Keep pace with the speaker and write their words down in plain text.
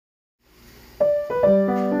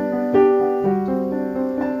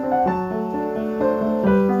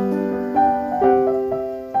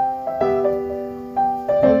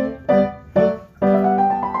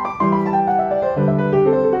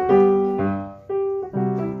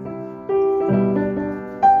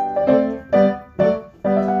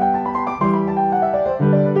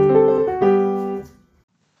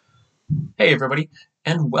Hey, everybody,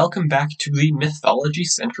 and welcome back to the Mythology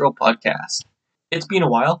Central podcast. It's been a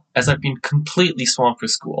while, as I've been completely swamped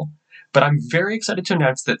with school, but I'm very excited to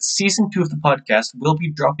announce that Season 2 of the podcast will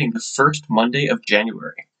be dropping the first Monday of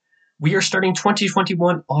January. We are starting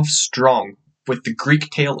 2021 off strong with the Greek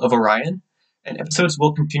Tale of Orion, and episodes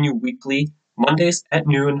will continue weekly, Mondays at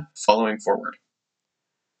noon, following forward.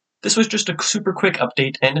 This was just a super quick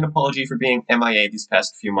update and an apology for being MIA these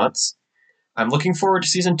past few months. I'm looking forward to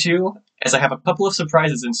Season 2, as I have a couple of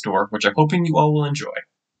surprises in store, which I'm hoping you all will enjoy.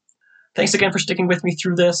 Thanks again for sticking with me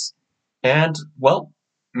through this, and, well,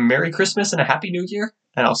 Merry Christmas and a Happy New Year,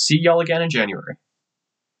 and I'll see y'all again in January.